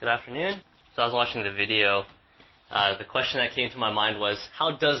Good afternoon. So I was watching the video. The question that came to my mind was,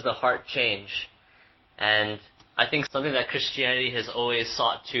 how does the heart change? And I think something that Christianity has always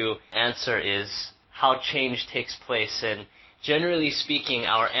sought to answer is how change takes place. And generally speaking,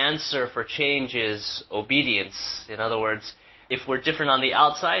 our answer for change is obedience. In other words, if we're different on the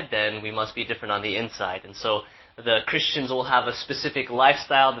outside, then we must be different on the inside. And so the Christians will have a specific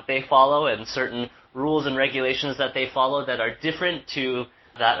lifestyle that they follow and certain rules and regulations that they follow that are different to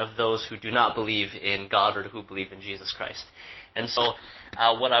that of those who do not believe in God or who believe in Jesus Christ. And so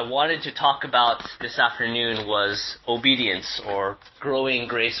what I wanted to talk about this afternoon was obedience, or growing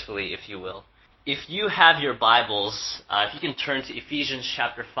gracefully, if you will. If you have your Bibles, if you can turn to Ephesians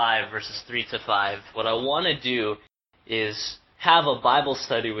chapter 5, verses 3 to 5, what I want to do is have a Bible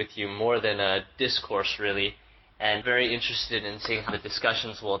study with you more than a discourse, really, and very interested in seeing how the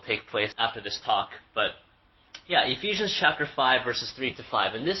discussions will take place after this talk. But yeah, Ephesians chapter 5, verses 3 to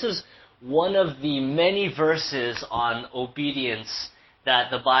 5. And this is one of the many verses on obedience that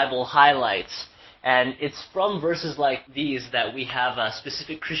the Bible highlights. And it's from verses like these that we have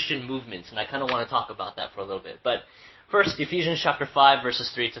specific Christian movements. And I kind of want to talk about that for a little bit. But first, Ephesians chapter 5,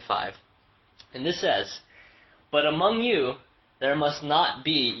 verses 3 to 5. And this says, "But among you there must not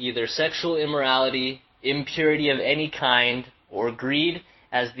be either sexual immorality, impurity of any kind, or greed,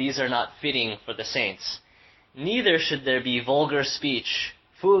 as these are not fitting for the saints. Neither should there be vulgar speech,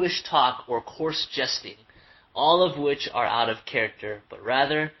 foolish talk, or coarse jesting, all of which are out of character, but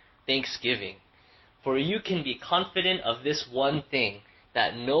rather thanksgiving. For you can be confident of this one thing,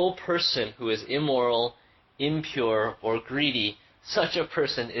 that no person who is immoral, impure, or greedy, such a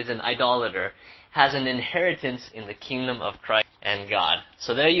person is an idolater, has an inheritance in the kingdom of Christ and God."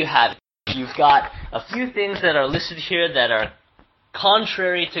 So there you have it. You've got a few things that are listed here that are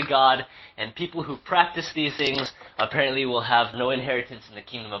contrary to God, and people who practice these things apparently will have no inheritance in the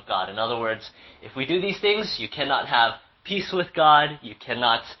kingdom of God. In other words, if we do these things, you cannot have peace with God, you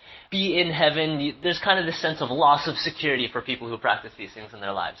cannot be in heaven. There's kind of this sense of loss of security for people who practice these things in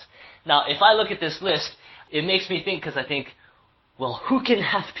their lives. Now, if I look at this list, it makes me think, because I think, well, who can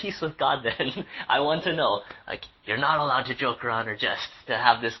have peace with God then? I want to know. Like, you're not allowed to joke around or jest, to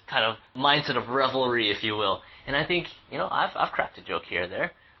have this kind of mindset of revelry, if you will. And I think, I've cracked a joke here or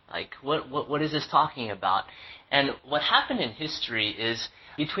there. Like, what is this talking about? And what happened in history is,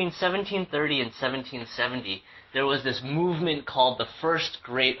 between 1730 and 1770, there was this movement called the First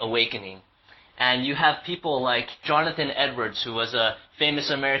Great Awakening. And you have people like Jonathan Edwards, who was a famous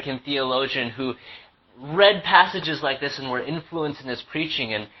American theologian who read passages like this and were influenced in his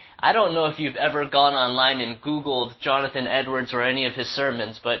preaching. And I don't know if you've ever gone online and Googled Jonathan Edwards or any of his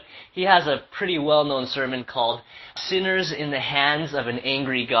sermons, but he has a pretty well-known sermon called "Sinners in the Hands of an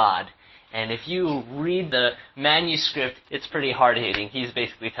Angry God." And if you read the manuscript, it's pretty hard-hitting. He's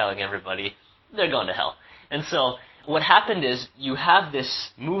basically telling everybody they're going to hell. And so what happened is, you have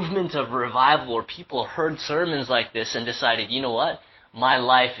this movement of revival where people heard sermons like this and decided, you know what? My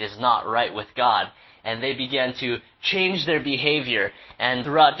life is not right with God. And they began to change their behavior. And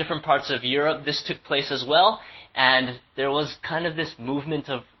throughout different parts of Europe, this took place as well. And there was kind of this movement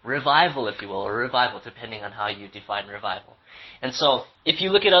of revival, if you will, or revival, depending on how you define revival. And so, if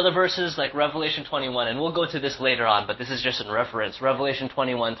you look at other verses like Revelation 21, and we'll go to this later on, but this is just in reference, Revelation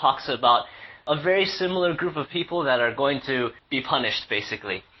 21 talks about a very similar group of people that are going to be punished,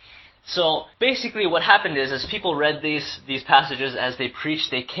 basically. So, basically what happened is, as people read these passages as they preached,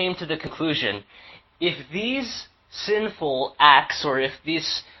 they came to the conclusion, if these sinful acts, or if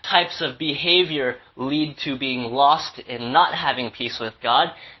these types of behavior lead to being lost and not having peace with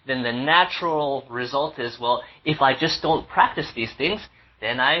God, then the natural result is, well, if I just don't practice these things,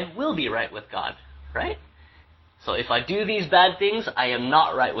 then I will be right with God, right? So if I do these bad things, I am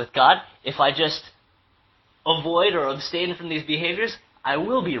not right with God. If I just avoid or abstain from these behaviors, I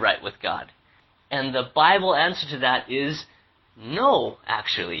will be right with God. And the Bible answer to that is no,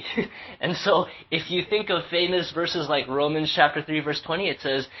 actually. And so, if you think of famous verses like Romans chapter 3, verse 20, it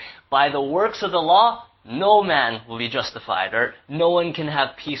says, "By the works of the law, no man will be justified," or no one can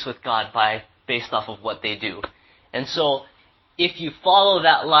have peace with God based off of what they do. And so, if you follow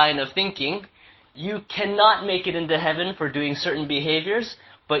that line of thinking, you cannot make it into heaven for doing certain behaviors,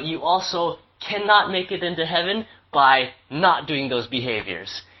 but you also cannot make it into heaven by not doing those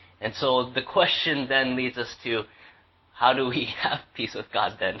behaviors. And so, the question then leads us to, how do we have peace with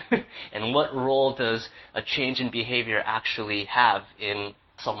God then? And what role does a change in behavior actually have in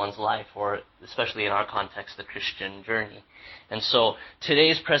someone's life, or especially in our context, the Christian journey? And so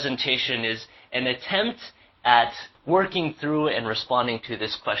today's presentation is an attempt at working through and responding to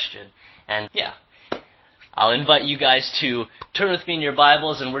this question. And yeah, I'll invite you guys to turn with me in your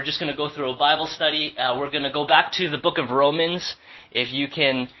Bibles, and we're just going to go through a Bible study. We're going to go back to the book of Romans. If you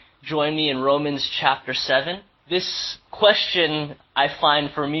can join me in Romans chapter 7. This question, I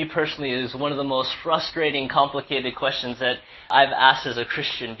find for me personally, is one of the most frustrating, complicated questions that I've asked as a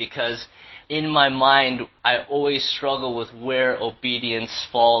Christian, because in my mind, I always struggle with where obedience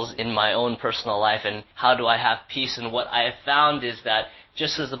falls in my own personal life and how do I have peace. And what I have found is that,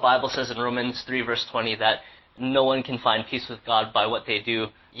 just as the Bible says in Romans 3 verse 20, that no one can find peace with God by what they do.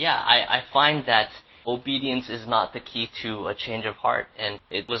 I find that obedience is not the key to a change of heart, and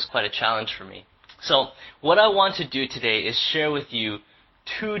it was quite a challenge for me. So what I want to do today is share with you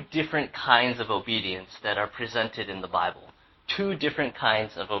two different kinds of obedience that are presented in the Bible. Two different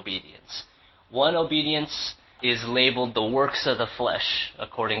kinds of obedience. One obedience is labeled the works of the flesh,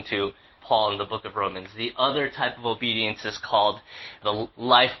 according to Paul in the book of Romans. The other type of obedience is called the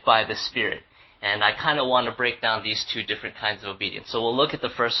life by the Spirit. And I kind of want to break down these two different kinds of obedience. So we'll look at the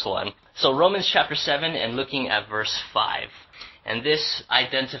first one. So Romans chapter 7 and looking at verse 5. And this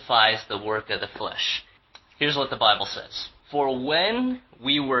identifies the work of the flesh. Here's what the Bible says. For when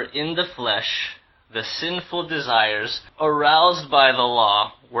we were in the flesh, the sinful desires aroused by the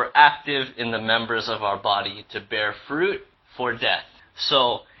law were active in the members of our body to bear fruit for death.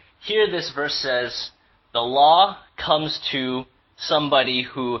 So here this verse says the law comes to somebody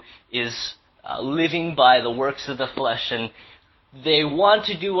who is living by the works of the flesh, and they want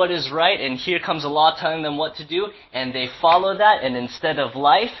to do what is right, and here comes the law telling them what to do, and they follow that, and instead of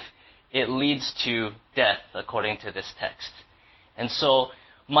life, it leads to death, according to this text. And so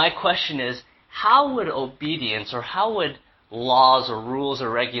my question is, how would obedience, or how would laws or rules or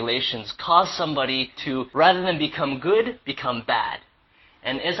regulations cause somebody to, rather than become good, become bad?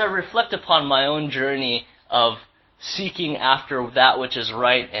 And as I reflect upon my own journey of seeking after that which is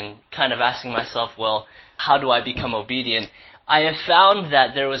right and kind of asking myself, well, how do I become obedient? I have found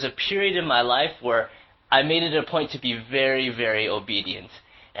that there was a period in my life where I made it a point to be very, very obedient.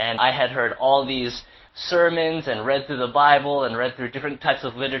 And I had heard all these sermons and read through the Bible and read through different types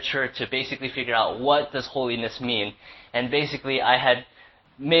of literature to basically figure out what does holiness mean. And basically I had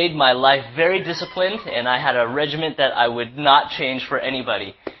made my life very disciplined, and I had a regiment that I would not change for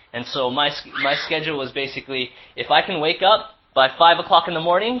anybody. And so my schedule was basically, if I can wake up by 5 o'clock in the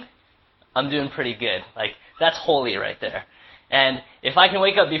morning, I'm doing pretty good. Like, that's holy right there. And if I can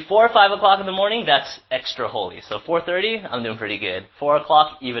wake up before 5 o'clock in the morning, that's extra holy. So 4:30, I'm doing pretty good. 4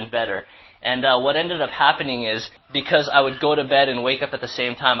 o'clock, even better. And what ended up happening is, because I would go to bed and wake up at the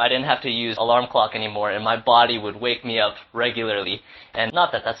same time, I didn't have to use alarm clock anymore, and my body would wake me up regularly. And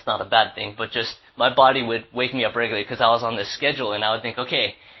not that that's not a bad thing, but just my body would wake me up regularly because I was on this schedule, and I would think,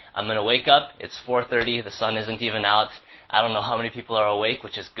 okay, I'm going to wake up, it's 4:30, the sun isn't even out. I don't know how many people are awake,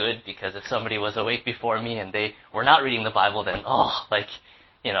 which is good, because if somebody was awake before me and they were not reading the Bible, then,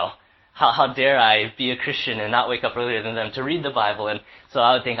 how dare I be a Christian and not wake up earlier than them to read the Bible? And so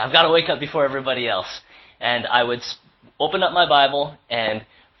I would think, I've got to wake up before everybody else. And I would open up my Bible, and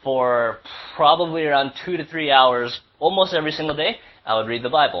for probably around 2 to 3 hours, almost every single day, I would read the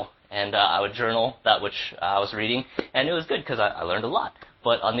Bible. And I would journal that which I was reading, and it was good because I learned a lot.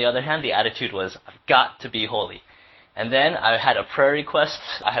 But on the other hand, the attitude was, I've got to be holy. And then I had a prayer request.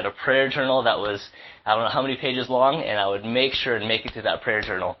 I had a prayer journal that was, I don't know how many pages long, and I would make sure and make it to that prayer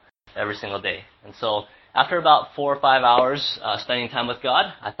journal every single day. And so after about 4 or 5 hours spending time with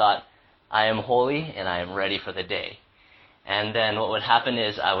God, I thought, I am holy and I am ready for the day. And then what would happen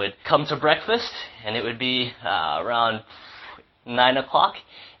is I would come to breakfast, and it would be around 9 o'clock,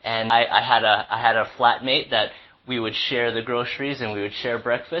 and I had a flatmate that we would share the groceries and we would share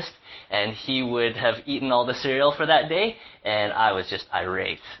breakfast, and he would have eaten all the cereal for that day, and I was just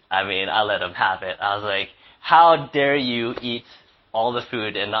irate. I mean, I let him have it. I was like, how dare you eat all the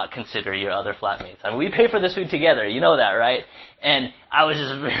food and not consider your other flatmates? I mean, we pay for this food together, you know that, right? And I was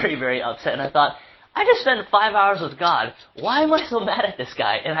just very, very upset, and I thought, I just spent 5 hours with God. Why am I so mad at this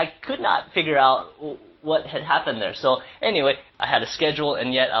guy? And I could not figure out what had happened there. So anyway, I had a schedule,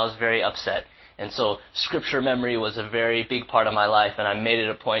 and yet I was very upset. And so scripture memory was a very big part of my life, and I made it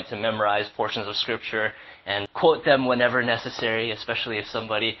a point to memorize portions of scripture and quote them whenever necessary, especially if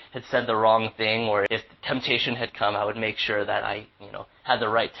somebody had said the wrong thing, or if temptation had come, I would make sure that I, had the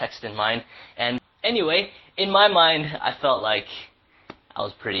right text in mind. And anyway, in my mind, I felt like I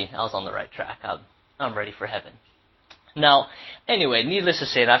was on the right track. I'm ready for heaven. Now, anyway, needless to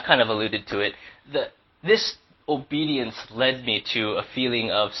say, and I've kind of alluded to it, this obedience led me to a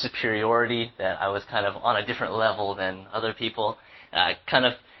feeling of superiority, that I was kind of on a different level than other people. I kind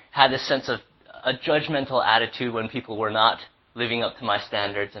of had this sense of a judgmental attitude when people were not living up to my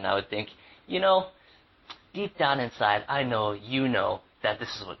standards, and I would think, deep down inside, I know you know that this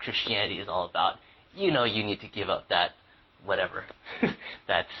is what Christianity is all about. You know you need to give up that whatever,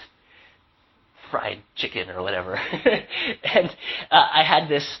 that fried chicken or whatever. And I had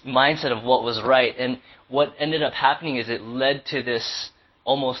this mindset of what was right, and what ended up happening is it led to this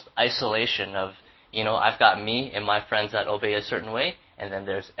almost isolation of, I've got me and my friends that obey a certain way, and then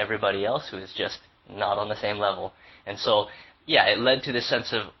there's everybody else who is just not on the same level. And so, it led to this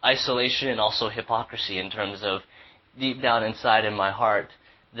sense of isolation and also hypocrisy in terms of deep down inside in my heart,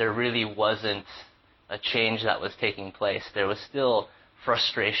 there really wasn't a change that was taking place. There was still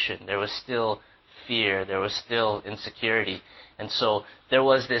frustration. There was still fear. There was still insecurity. And so there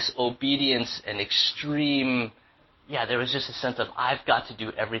was this obedience and extreme, there was just a sense of I've got to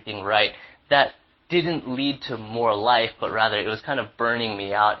do everything right. That didn't lead to more life, but rather it was kind of burning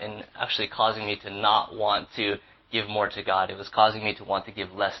me out and actually causing me to not want to give more to God. It was causing me to want to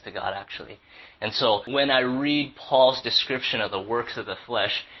give less to God, actually. And so when I read Paul's description of the works of the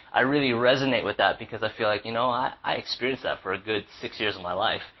flesh, I really resonate with that because I feel like, I experienced that for a good 6 years of my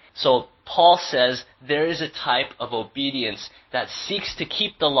life. So Paul says there is a type of obedience that seeks to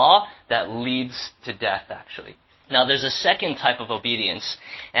keep the law that leads to death, actually. Now, there's a second type of obedience,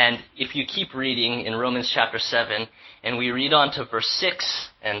 and if you keep reading in Romans chapter 7, and we read on to verse 6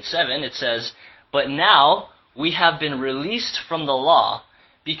 and 7, it says, "But now we have been released from the law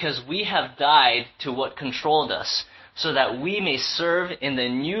because we have died to what controlled us, so that we may serve in the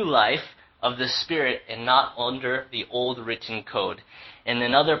new life of the Spirit and not under the old written code." And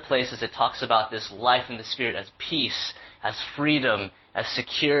in other places it talks about this life in the Spirit as peace, as freedom, as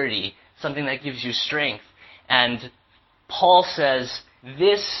security, something that gives you strength. And Paul says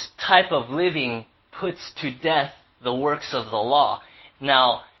this type of living puts to death the works of the law.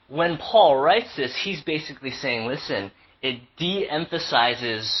 Now, when Paul writes this, he's basically saying, listen, it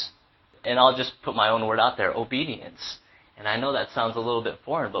de-emphasizes, and I'll just put my own word out there, obedience. And I know that sounds a little bit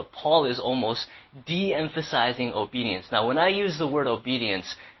foreign, but Paul is almost de-emphasizing obedience. Now, when I use the word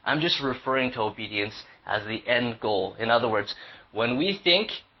obedience, I'm just referring to obedience as the end goal. In other words, when we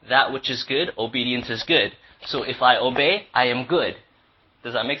think that which is good, obedience is good. So if I obey, I am good.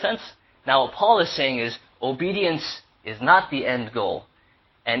 Does that make sense? Now, what Paul is saying is obedience is not the end goal.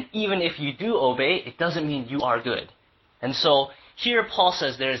 And even if you do obey, it doesn't mean you are good. And so here Paul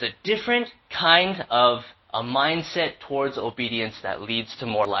says there is a different kind of a mindset towards obedience that leads to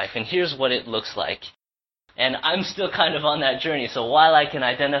more life. And here's what it looks like. And I'm still kind of on that journey. So while I can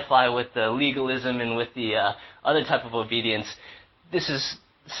identify with the legalism and with the other type of obedience, this is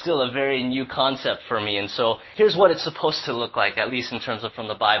still a very new concept for me. And so here's what it's supposed to look like, at least in terms of from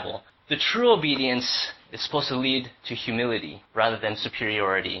the Bible. The true obedience is supposed to lead to humility rather than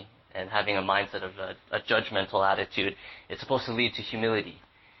superiority and having a mindset of a judgmental attitude. It's supposed to lead to humility.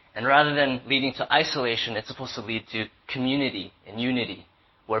 And rather than leading to isolation, it's supposed to lead to community and unity,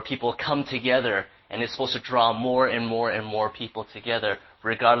 where people come together, and it's supposed to draw more and more and more people together,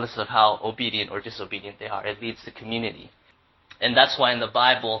 regardless of how obedient or disobedient they are. It leads to community. And that's why in the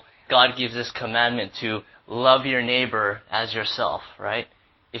Bible, God gives this commandment to love your neighbor as yourself, right?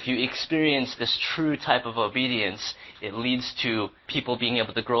 If you experience this true type of obedience, it leads to people being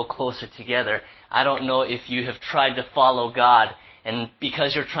able to grow closer together. I don't know if you have tried to follow God, and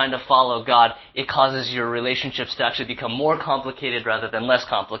because you're trying to follow God, it causes your relationships to actually become more complicated rather than less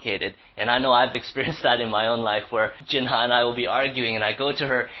complicated. And I know I've experienced that in my own life where Jinha and I will be arguing, and I go to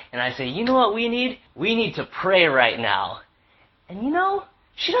her and I say, you know what we need? We need to pray right now. And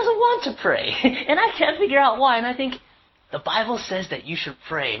she doesn't want to pray. And I can't figure out why. And I think the Bible says that you should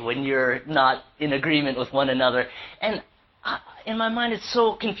pray when you're not in agreement with one another. And in my mind, it's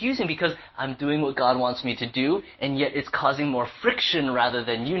so confusing because I'm doing what God wants me to do, and yet it's causing more friction rather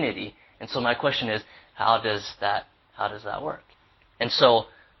than unity. And so my question is, how does that work? And so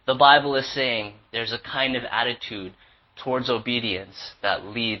the Bible is saying there's a kind of attitude towards obedience that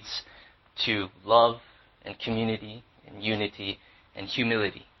leads to love and community and unity and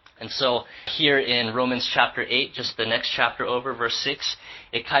humility. And so here in Romans chapter 8, just the next chapter over, verse 6,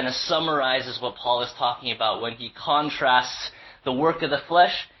 it kind of summarizes what Paul is talking about when he contrasts the work of the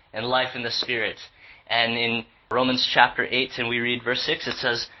flesh and life in the Spirit. And in Romans chapter 8, and we read verse 6, it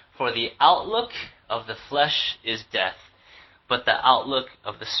says, "For the outlook of the flesh is death, but the outlook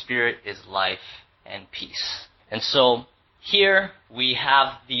of the Spirit is life and peace." And so here we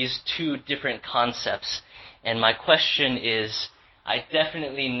have these two different concepts. And my question is, I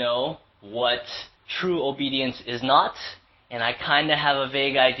definitely know what true obedience is not, and I kind of have a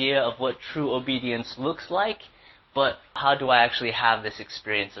vague idea of what true obedience looks like, but how do I actually have this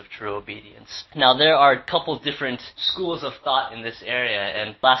experience of true obedience? Now, there are a couple different schools of thought in this area,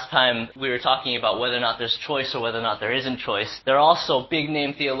 and last time we were talking about whether or not there's choice or whether or not there isn't choice. There are also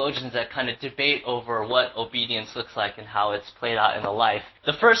big-name theologians that kind of debate over what obedience looks like and how it's played out in the life.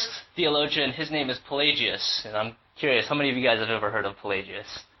 The first theologian, his name is Pelagius, and I'm curious, how many of you guys have ever heard of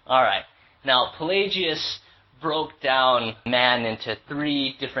Pelagius? All right. Now, Pelagius broke down man into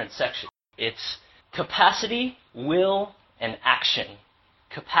 3 different sections. It's capacity, will, and action.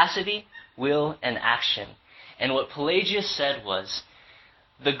 Capacity, will, and action. And what Pelagius said was,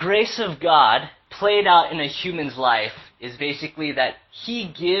 the grace of God played out in a human's life is basically that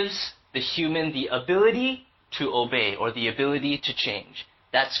he gives the human the ability to obey or the ability to change.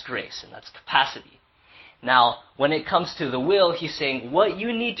 That's grace, and that's capacity. Now, when it comes to the will, he's saying what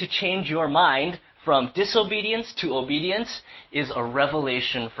you need to change your mind from disobedience to obedience is a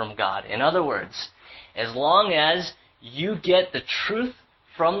revelation from God. In other words, as long as you get the truth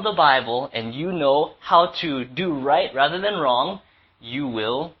from the Bible and you know how to do right rather than wrong, you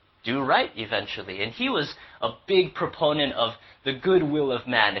will do right eventually. And he was a big proponent of the good will of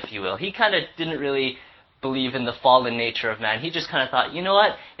man, if you will. He kind of didn't really believe in the fallen nature of man. He just kind of thought, you know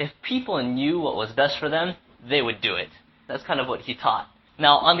what, if people knew what was best for them, they would do it. That's kind of what he taught.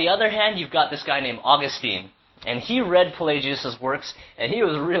 Now, on the other hand, you've got this guy named Augustine. And he read Pelagius' works, and he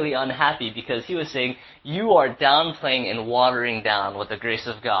was really unhappy because he was saying, you are downplaying and watering down what the grace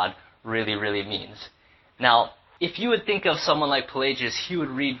of God really, really means. Now, if you would think of someone like Pelagius, he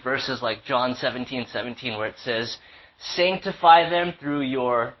would read verses like John 17:17, where it says, sanctify them through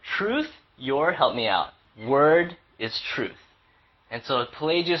your truth, help me out, word is truth. And so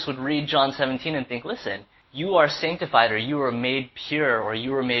Pelagius would read John 17 and think, listen, you are sanctified, or you are made pure, or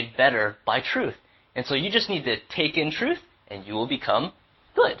you are made better by truth. And so you just need to take in truth, and you will become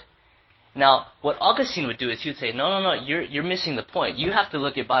good. Now, what Augustine would do is he would say, no, you're missing the point. You have to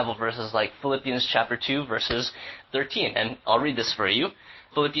look at Bible verses like Philippians chapter 2, verses 13. And I'll read this for you.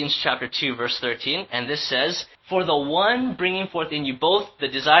 Philippians chapter 2, verse 13. And this says, for the one bringing forth in you both the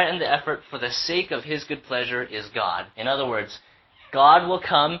desire and the effort for the sake of his good pleasure is God. In other words, God will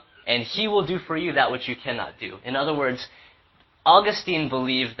come, and he will do for you that which you cannot do. In other words, Augustine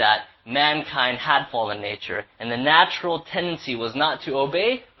believed that mankind had fallen nature, and the natural tendency was not to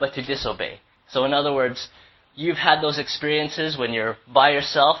obey, but to disobey. So in other words, you've had those experiences when you're by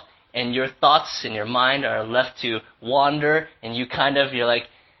yourself, and your thoughts in your mind are left to wander, and you're like,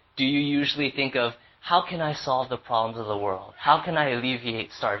 do you usually think of, how can I solve the problems of the world? How can I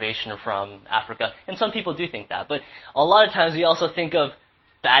alleviate starvation from Africa? And some people do think that, but a lot of times we also think of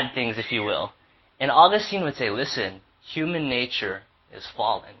bad things, if you will. And Augustine would say, listen, human nature is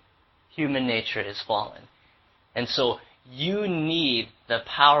fallen. Human nature is fallen. And so you need the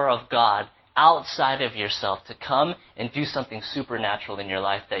power of God outside of yourself to come and do something supernatural in your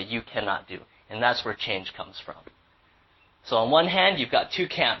life that you cannot do. And that's where change comes from. So on one hand, you've got 2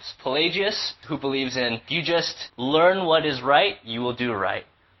 camps. Pelagius, who believes in, you just learn what is right, you will do right.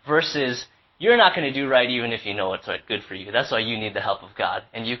 Versus, you're not going to do right even if you know what's good for you. That's why you need the help of God.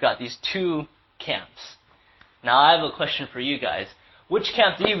 And you've got these 2 camps. Now I have a question for you guys. Which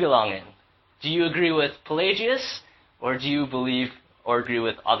camp do you belong in? Do you agree with Pelagius, or do you believe or agree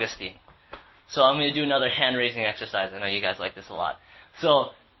with Augustine? So I'm going to do another hand-raising exercise. I know you guys like this a lot. So,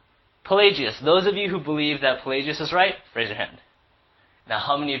 Pelagius, those of you who believe that Pelagius is right, raise your hand. Now,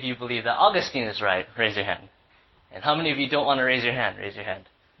 how many of you believe that Augustine is right? Raise your hand. And how many of you don't want to raise your hand? Raise your hand.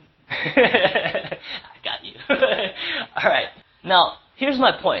 I got you. All right. Now, here's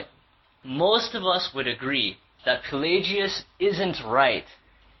my point. Most of us would agree that Pelagius isn't right.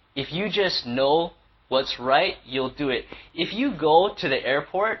 If you just know what's right, you'll do it. If you go to the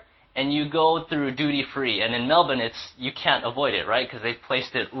airport and you go through duty-free, and in Melbourne you can't avoid it, right? Because they've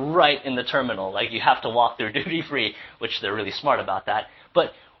placed it right in the terminal. Like, you have to walk through duty-free, which they're really smart about that.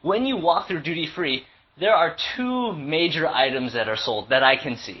 But when you walk through duty-free, there are 2 major items that are sold that I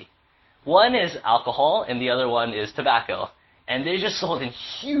can see. One is alcohol, and the other one is tobacco. And they're just sold in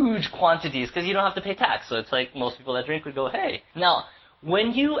huge quantities because you don't have to pay tax. So it's like most people that drink would go, hey. Now,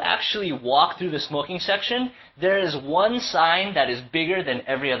 when you actually walk through the smoking section, there is one sign that is bigger than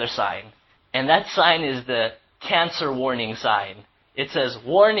every other sign. And that sign is the cancer warning sign. It says,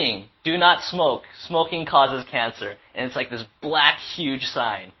 warning, do not smoke. Smoking causes cancer. And it's like this black, huge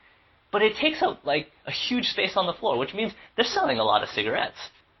sign. But it takes up like a huge space on the floor, which means they're selling a lot of cigarettes.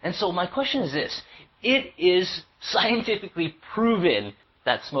 And so my question is this. It is scientifically proven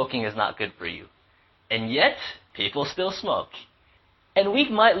that smoking is not good for you. And yet, people still smoke. And we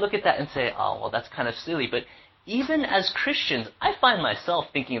might look at that and say, oh, well, that's kind of silly. But even as Christians, I find myself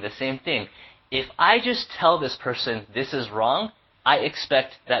thinking the same thing. if I just tell this person this is wrong, I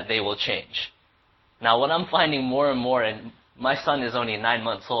expect that they will change. Now, what I'm finding more and more, and my son is only 9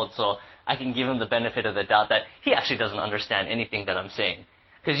 months old, so I can give him the benefit of the doubt that he actually doesn't understand anything that I'm saying.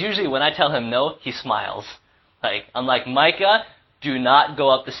 Because usually when I tell him no, he smiles. I'm like, Micah, do not go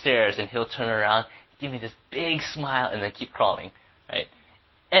up the stairs. And he'll turn around, give me this big smile, and then keep crawling, right?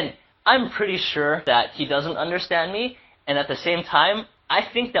 And I'm pretty sure that he doesn't understand me, and at the same time, I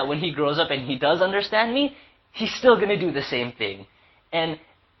think that when he grows up and he does understand me, he's still going to do the same thing. And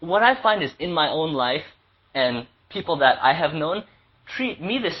what I find is in my own life, and people that I have known treat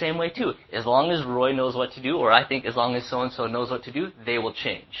me the same way too. As long as Roy knows what to do, or I think as long as so-and-so knows what to do, they will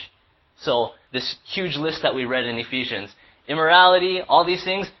change. So this huge list that we read in Ephesians, immorality, all these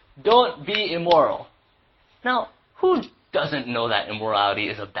things, don't be immoral. Now, who doesn't know that immorality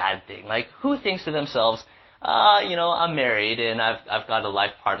is a bad thing? Who thinks to themselves, I'm married and I've got a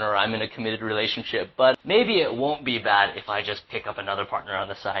life partner, or I'm in a committed relationship, but maybe it won't be bad if I just pick up another partner on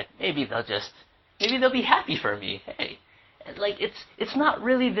the side. Maybe they'll be happy for me. Hey, it's not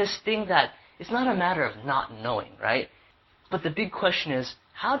really this thing that, it's not a matter of not knowing, right? But the big question is,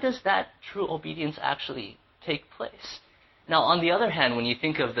 how does that true obedience actually take place? Now, on the other hand, when you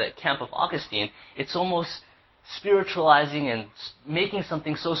think of the camp of Augustine, it's almost spiritualizing and making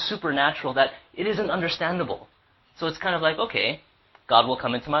something so supernatural that it isn't understandable. So it's kind of like, okay, God will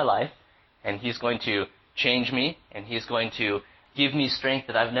come into my life, and He's going to change me, and He's going to give me strength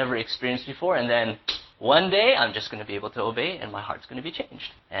that I've never experienced before, and then one day I'm just going to be able to obey, and my heart's going to be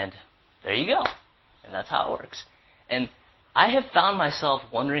changed. And there you go. And that's how it works. And I have found myself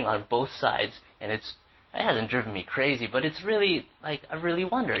wondering on both sides, and it hasn't driven me crazy, but it's really, I've really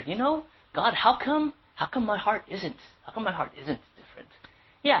wondered, God, how come my heart isn't different?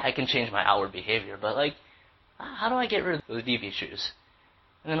 Yeah, I can change my outward behavior, but how do I get rid of those deep issues?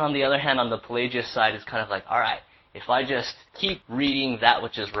 And then on the other hand, on the Pelagius side, it's kind of like, all right, if I just keep reading that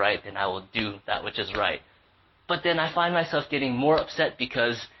which is right, then I will do that which is right. But then I find myself getting more upset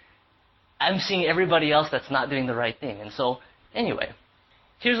because I'm seeing everybody else that's not doing the right thing. And so, anyway,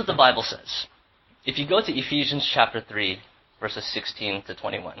 here's what the Bible says. If you go to Ephesians chapter 3, verses 16 to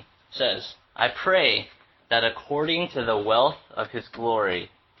 21, it says, I pray that according to the wealth of His glory,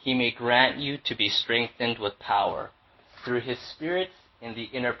 He may grant you to be strengthened with power through His Spirit in the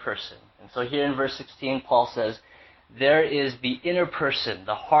inner person. And so here in verse 16, Paul says, there is the inner person,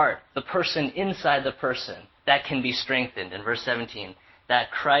 the heart, the person inside the person that can be strengthened. In verse 17,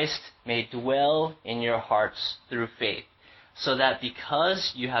 that Christ may dwell in your hearts through faith, so that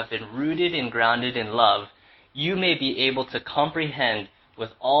because you have been rooted and grounded in love, you may be able to comprehend with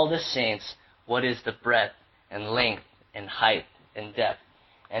all the saints what is the breadth and length and height and depth,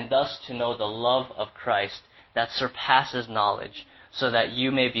 and thus to know the love of Christ that surpasses knowledge, so that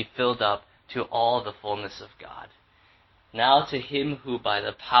you may be filled up to all the fullness of God. Now to Him who by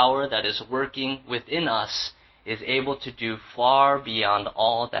the power that is working within us is able to do far beyond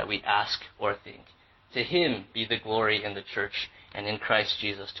all that we ask or think. To Him be the glory in the church and in Christ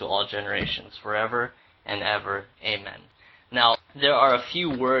Jesus to all generations, forever and ever. Amen. Now, there are a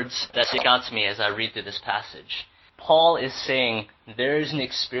few words that stick out to me as I read through this passage. Paul is saying there is an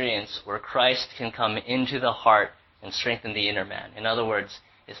experience where Christ can come into the heart and strengthen the inner man. In other words,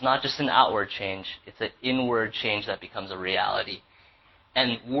 it's not just an outward change, it's an inward change that becomes a reality.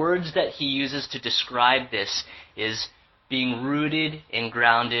 And words that he uses to describe this is being rooted and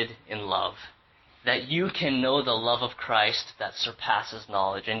grounded in love. That you can know the love of Christ that surpasses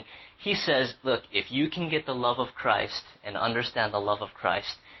knowledge. And he says, look, if you can get the love of Christ and understand the love of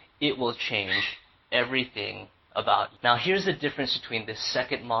Christ, it will change everything about you. Now here's the difference between the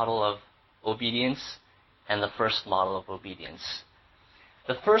second model of obedience and the first model of obedience.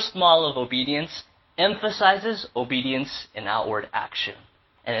 The first model of obedience emphasizes obedience in outward action.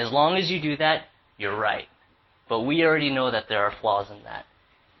 And as long as you do that, you're right. But we already know that there are flaws in that.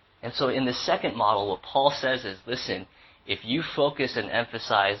 And so in the second model, what Paul says is, listen, if you focus and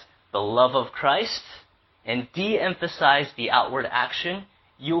emphasize the love of Christ and de-emphasize the outward action,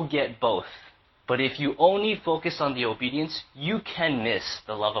 you'll get both. But if you only focus on the obedience, you can miss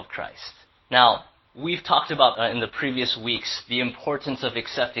the love of Christ. Now, we've talked about in the previous weeks the importance of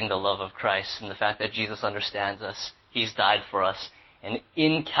accepting the love of Christ and the fact that Jesus understands us. He's died for us. And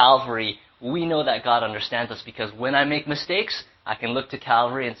in Calvary, we know that God understands us because when I make mistakes, I can look to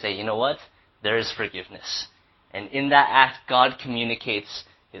Calvary and say, you know what? There is forgiveness. And in that act, God communicates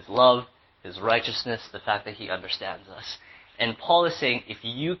His love, His righteousness, the fact that He understands us. And Paul is saying, if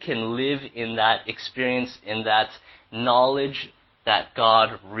you can live in that experience, in that knowledge that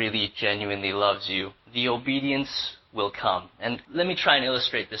God really genuinely loves you, the obedience will come. And let me try and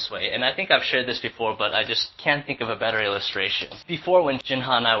illustrate this way. And I think I've shared this before, but I just can't think of a better illustration. Before, when Jinha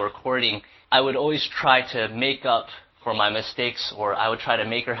and I were courting, I would always try to make up for my mistakes, or I would try to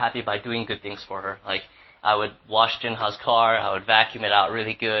make her happy by doing good things for her. Like, I would wash Jinha's car, I would vacuum it out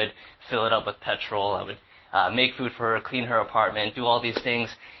really good, fill it up with petrol, I would make food for her, clean her apartment, do all these things.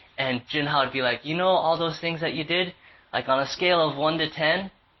 And Jinha would be like, you know all those things that you did? Like, on a scale of 1 to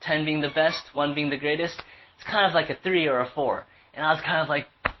 10, 10 being the best, 1 being the greatest, it's kind of like a 3 or a 4. And I was kind of like,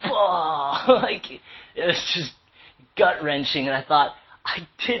 whoa, like, it was just gut-wrenching. And I thought, I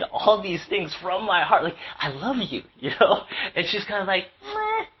did all these things from my heart. Like, I love you, you know? And she's kind of like,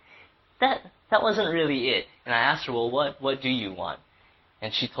 meh, that wasn't really it. And I asked her, well, what do you want?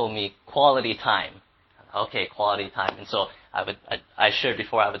 And she told me, quality time. Okay, quality time. And so I shared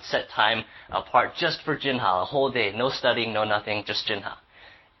before, I would set time apart just for Jinha, a whole day, no studying, no nothing, just Jinha.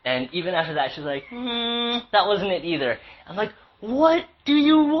 And even after that, she's like, that wasn't it either. I'm like, what do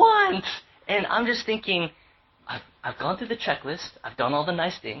you want? And I'm just thinking, I've gone through the checklist, I've done all the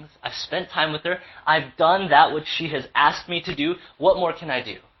nice things, I've spent time with her, I've done that which she has asked me to do, what more can I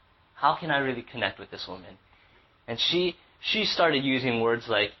do? How can I really connect with this woman? And she started using words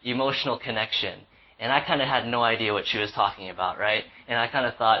like emotional connection, and I kind of had no idea what she was talking about, right? And I kind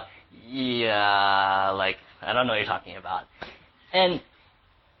of thought, yeah, like, I don't know what you're talking about. And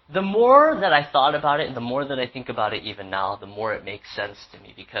the more that I thought about it, and the more that I think about it even now, the more it makes sense to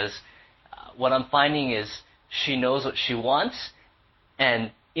me, because what I'm finding is she knows what she wants,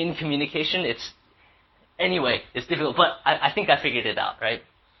 and in communication, it's difficult, but I think I figured it out, right?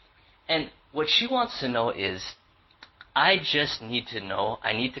 And what she wants to know is, I just need to know,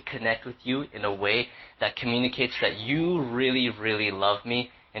 I need to connect with you in a way that communicates that you really, really love me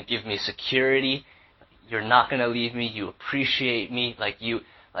and give me security. You're not going to leave me. You appreciate me.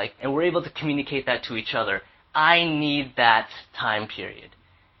 And we're able to communicate that to each other. I need that time period.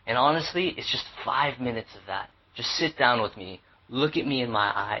 And honestly, it's just 5 minutes of that. Just sit down with me, look at me in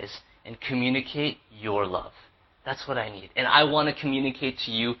my eyes, and communicate your love. That's what I need. And I want to communicate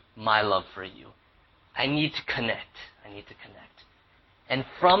to you my love for you. I need to connect. And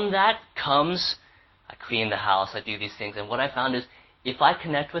from that comes, I clean the house, I do these things. And what I found is, if I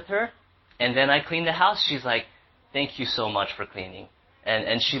connect with her, and then I clean the house, she's like, thank you so much for cleaning.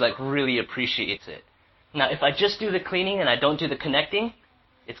 And she really appreciates it. Now, if I just do the cleaning and I don't do the connecting,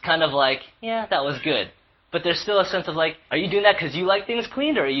 it's kind of like, yeah, that was good. But there's still a sense of like, are you doing that because you like things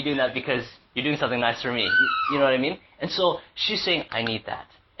cleaned, or are you doing that because you're doing something nice for me? You know what I mean? And so she's saying, I need that.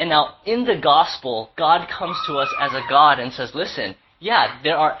 And now, in the gospel, God comes to us as a God and says, listen, yeah,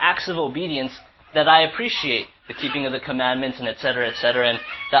 there are acts of obedience that I appreciate, the keeping of the commandments and et cetera, and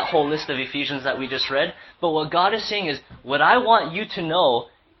that whole list of Ephesians that we just read. But what God is saying is, what I want you to know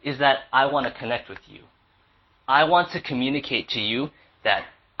is that I want to connect with you. I want to communicate to you that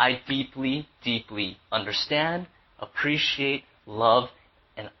I deeply, deeply understand, appreciate, love,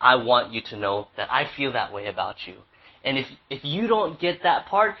 and I want you to know that I feel that way about you. And if you don't get that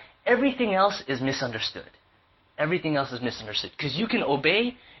part, everything else is misunderstood. Everything else is misunderstood. Because you can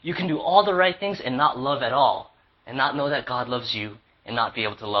obey, you can do all the right things and not love at all. And not know that God loves you, and not be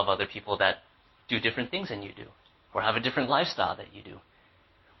able to love other people that do different things than you do, or have a different lifestyle that you do.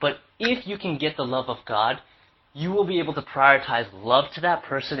 But if you can get the love of God, you will be able to prioritize love to that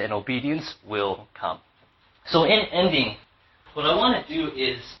person, and obedience will come. So in ending, what I want to do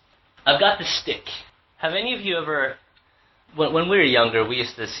is, I've got the stick. Have any of you ever, when we were younger, we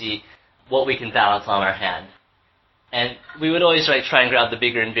used to see what we can balance on our hand. And we would always try and grab the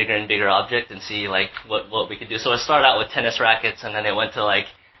bigger and bigger and bigger object and see what we could do. So it started out with tennis rackets, and then it went to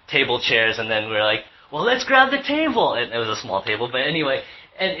table chairs, and then we were like, well, let's grab the table. And it was a small table, but anyway.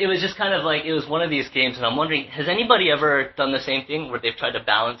 And it was just kind of it was one of these games, and I'm wondering, has anybody ever done the same thing where they've tried to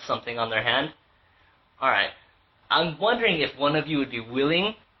balance something on their hand? All right. I'm wondering if one of you would be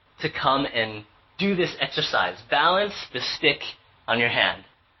willing to come and do this exercise. Balance the stick on your hand.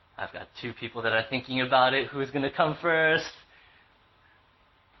 I've got 2 people that are thinking about it. Who's going to come first?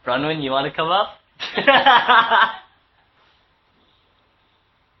 Bronwyn, you want to come up?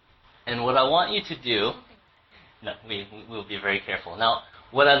 And what I want you to do... No, we'll be very careful. Now,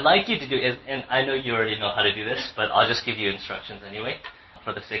 what I'd like you to do is, and I know you already know how to do this, but I'll just give you instructions anyway,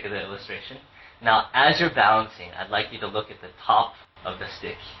 for the sake of the illustration. Now, as you're balancing, I'd like you to look at the top of the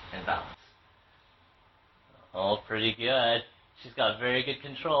stick and balance. Oh, pretty good. She's got very good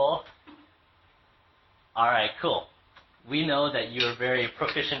control. All right, cool. We know that you're very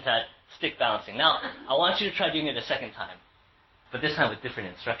proficient at stick balancing. Now, I want you to try doing it a second time, but this time with different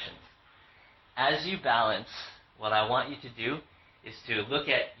instructions. As you balance, what I want you to do is to look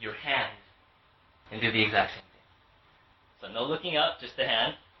at your hand and do the exact same thing. So no looking up, just a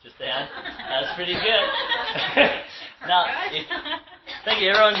hand. Just a hand. That's pretty good. Now, thank you.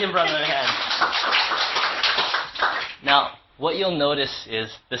 Everyone give Brother a hand. Now, what you'll notice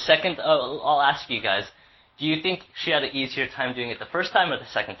is the second, I'll ask you guys, do you think she had an easier time doing it the first time or the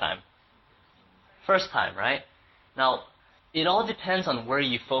second time? First time, right? Now, it all depends on where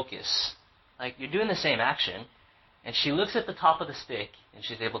you focus. Like, you're doing the same action, and she looks at the top of the stick, and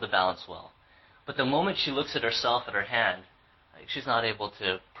she's able to balance well. But the moment she looks at herself, at her hand, like, she's not able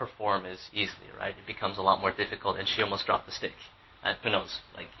to perform as easily, right? It becomes a lot more difficult, and she almost dropped the stick. And who knows,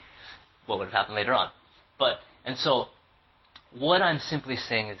 like, what would have happened later on. And so, what I'm simply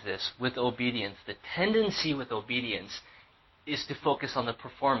saying is this. With obedience, the tendency with obedience is to focus on the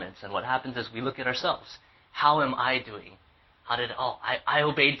performance. And what happens is we look at ourselves. How am I doing? I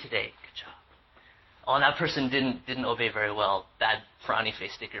obeyed today. Good job. Oh, that person didn't obey very well. Bad frowny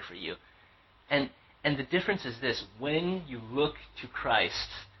face sticker for you. And the difference is this. When you look to Christ,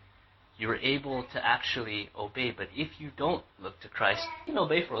 you're able to actually obey. But if you don't look to Christ, you can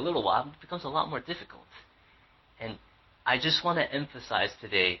obey for a little while. It becomes a lot more difficult. And I just want to emphasize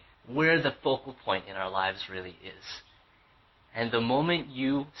today where the focal point in our lives really is. And the moment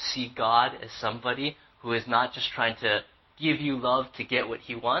you see God as somebody who is not just trying to give you love to get what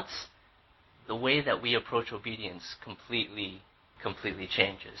he wants, the way that we approach obedience completely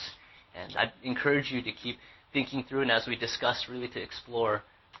changes. And I encourage you to keep thinking through, and as we discuss, really to explore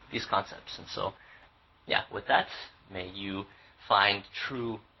these concepts. And so, yeah, with that, may you find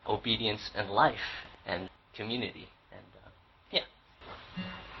true obedience in life and community. And, yeah.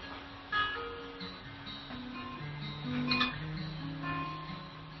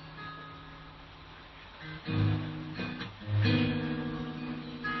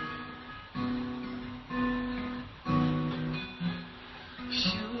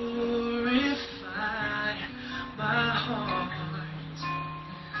 Purify my heart.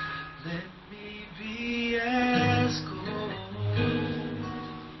 Let me be as gold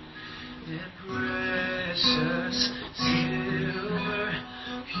and precious silver.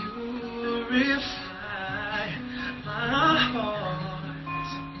 Purify my heart.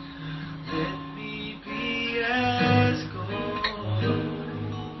 Let me be as gold,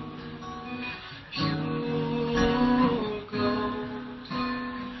 pure gold,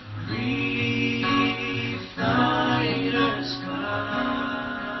 refiner's fire.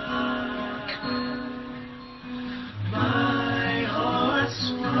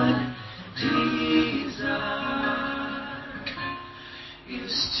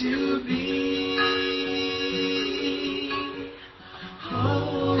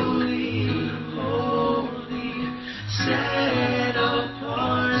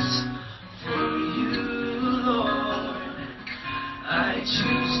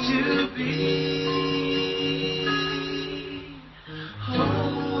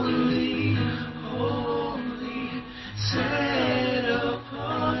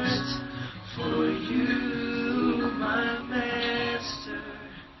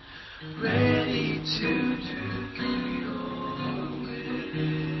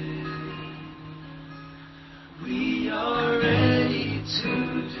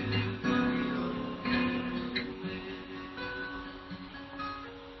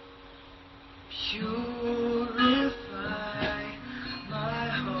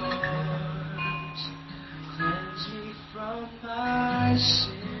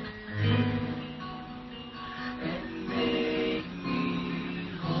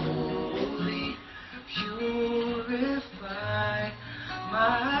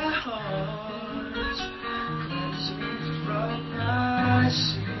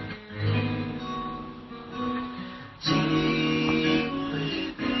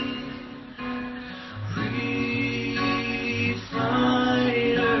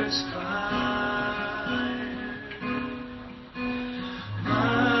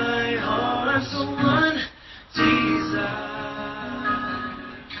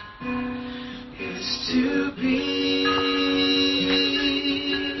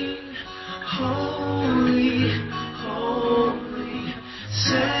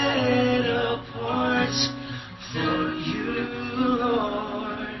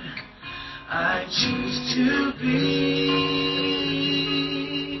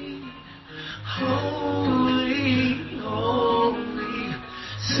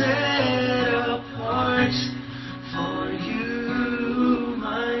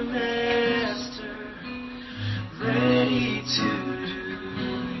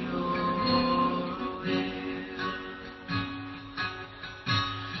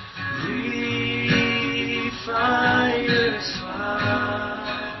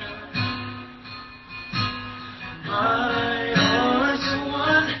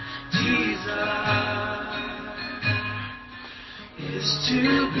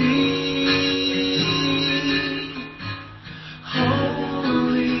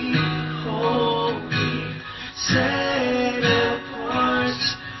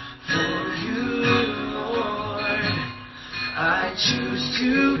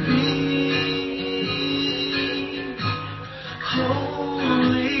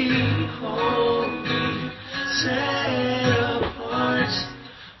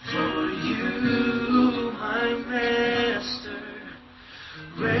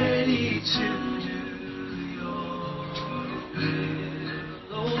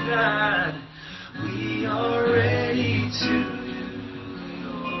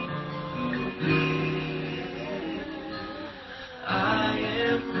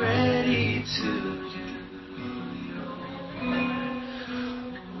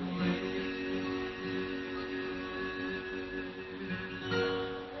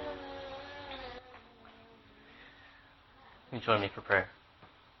 You join me for prayer.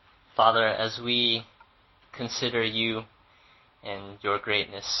 Father, as we consider you and your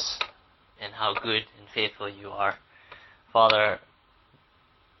greatness and how good and faithful you are, Father,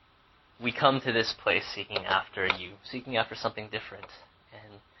 we come to this place seeking after you, seeking after something different.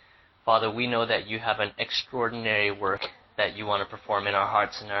 And Father, we know that you have an extraordinary work that you want to perform in our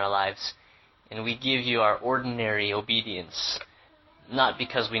hearts and our lives. And we give you our ordinary obedience, not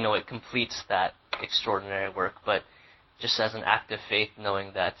because we know it completes that extraordinary work, but just as an act of faith,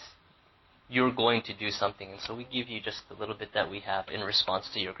 knowing that you're going to do something. And so we give you just the little bit that we have in response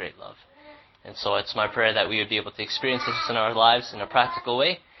to your great love. And so it's my prayer that we would be able to experience this in our lives in a practical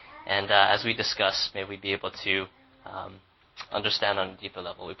way. And as we discuss, may we be able to understand on a deeper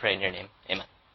level. We pray in your name. Amen.